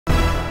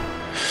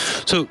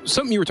So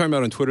something you were talking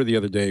about on Twitter the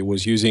other day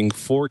was using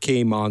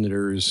 4K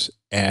monitors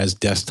as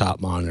desktop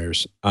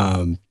monitors.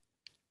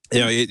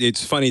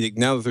 It's funny that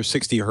now that there's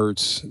 60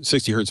 hertz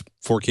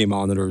 4K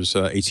monitors,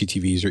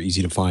 HDTVs are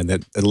easy to find.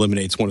 That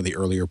eliminates one of the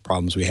earlier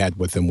problems we had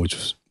with them,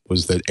 which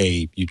was that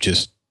you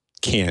just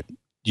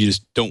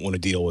don't want to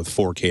deal with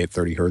 4K at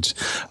 30 hertz.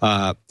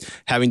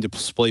 Having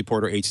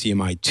DisplayPort or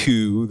HDMI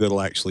 2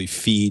 that'll actually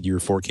feed your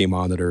 4K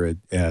monitor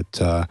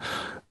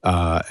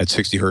at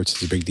 60 hertz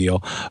is a big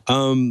deal.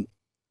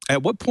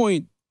 At what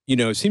point,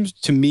 it seems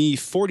to me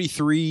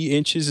 43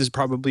 inches is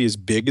probably as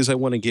big as I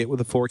want to get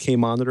with a 4K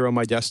monitor on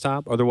my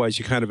desktop. Otherwise,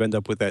 you kind of end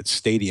up with that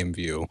stadium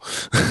view,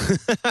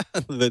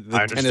 the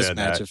tennis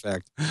match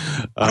effect.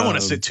 I don't want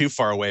to sit too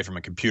far away from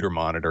a computer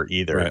monitor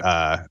either.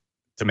 Right.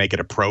 To make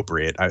it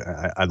appropriate,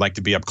 I'd like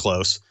to be up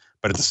close,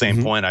 but at the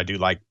same point, I do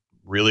like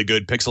really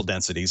good pixel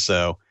density.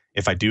 So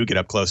if I do get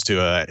up close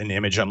to an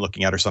image I'm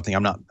looking at or something,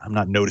 I'm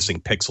not noticing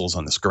pixels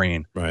on the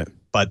screen. Right.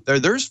 But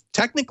there's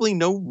technically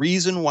no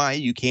reason why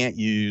you can't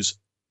use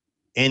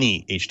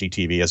any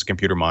HDTV as a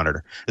computer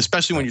monitor,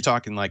 especially when you're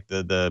talking like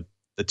the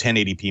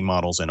 1080p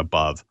models and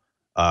above,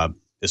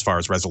 as far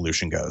as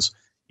resolution goes.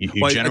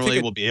 You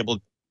generally will be able.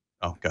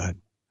 Oh, go ahead.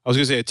 I was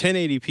going to say a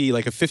 1080p,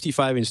 like a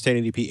 55-inch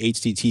 1080p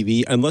HD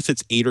TV, unless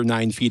it's 8 or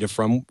 9 feet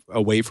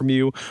away from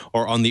you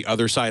or on the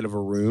other side of a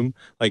room,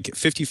 like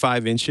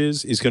 55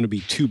 inches is going to be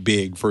too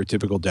big for a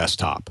typical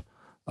desktop.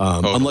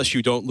 Unless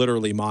you don't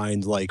literally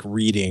mind like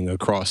reading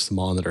across the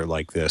monitor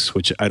like this,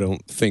 which I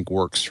don't think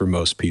works for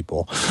most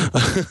people.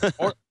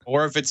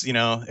 or if it's,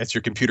 it's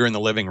your computer in the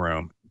living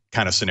room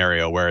kind of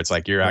scenario where it's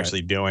like you're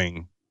actually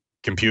doing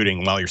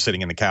computing while you're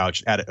sitting in the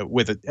couch at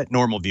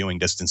normal viewing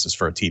distances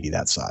for a TV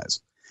that size.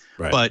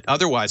 Right. But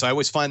otherwise, I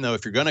always find, though,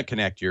 if you're going to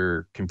connect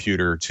your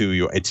computer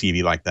to a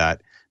TV like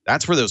that,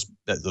 that's where those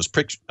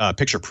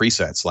picture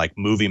presets, like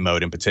movie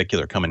mode in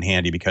particular, come in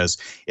handy because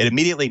it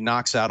immediately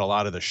knocks out a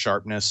lot of the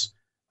sharpness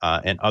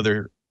and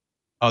other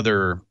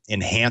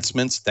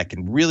enhancements that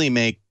can really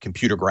make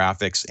computer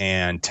graphics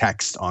and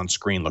text on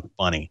screen look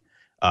funny.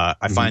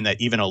 I find that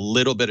even a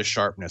little bit of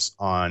sharpness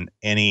on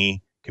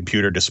any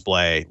computer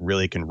display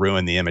really can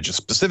ruin the image,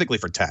 specifically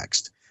for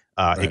text.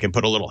 It can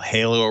put a little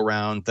halo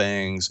around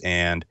things,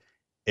 and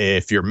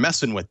if you're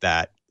messing with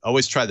that,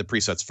 always try the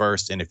presets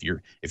first. And if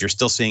you're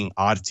still seeing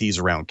oddities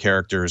around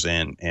characters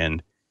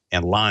and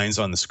lines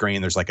on the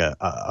screen, there's like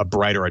a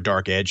bright or a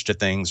dark edge to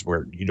things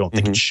where you don't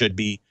think it should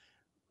be,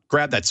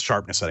 grab that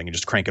sharpness setting and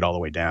just crank it all the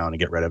way down and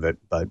get rid of it.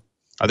 But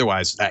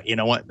otherwise, you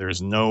know what? I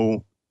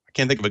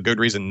can't think of a good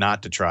reason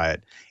not to try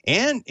it.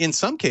 And in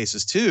some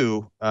cases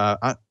too,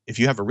 if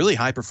you have a really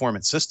high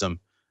performance system,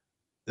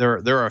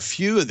 there are a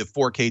few of the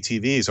 4K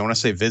TVs. I want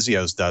to say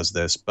Vizio's does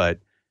this, but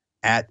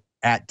at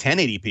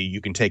 1080p, you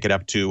can take it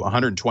up to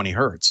 120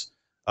 hertz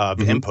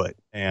of input,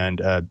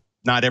 and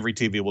not every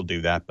TV will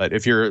do that. But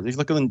if you're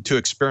looking to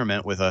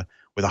experiment with a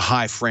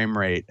high frame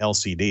rate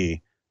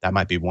LCD, that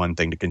might be one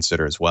thing to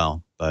consider as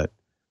well. But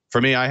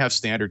for me, I have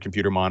standard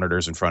computer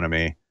monitors in front of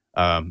me,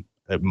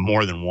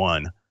 more than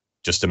one,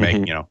 just to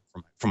make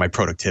for my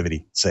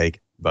productivity sake.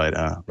 But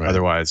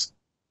otherwise,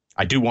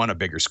 I do want a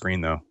bigger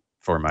screen though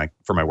for my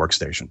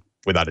workstation,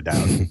 without a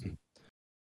doubt.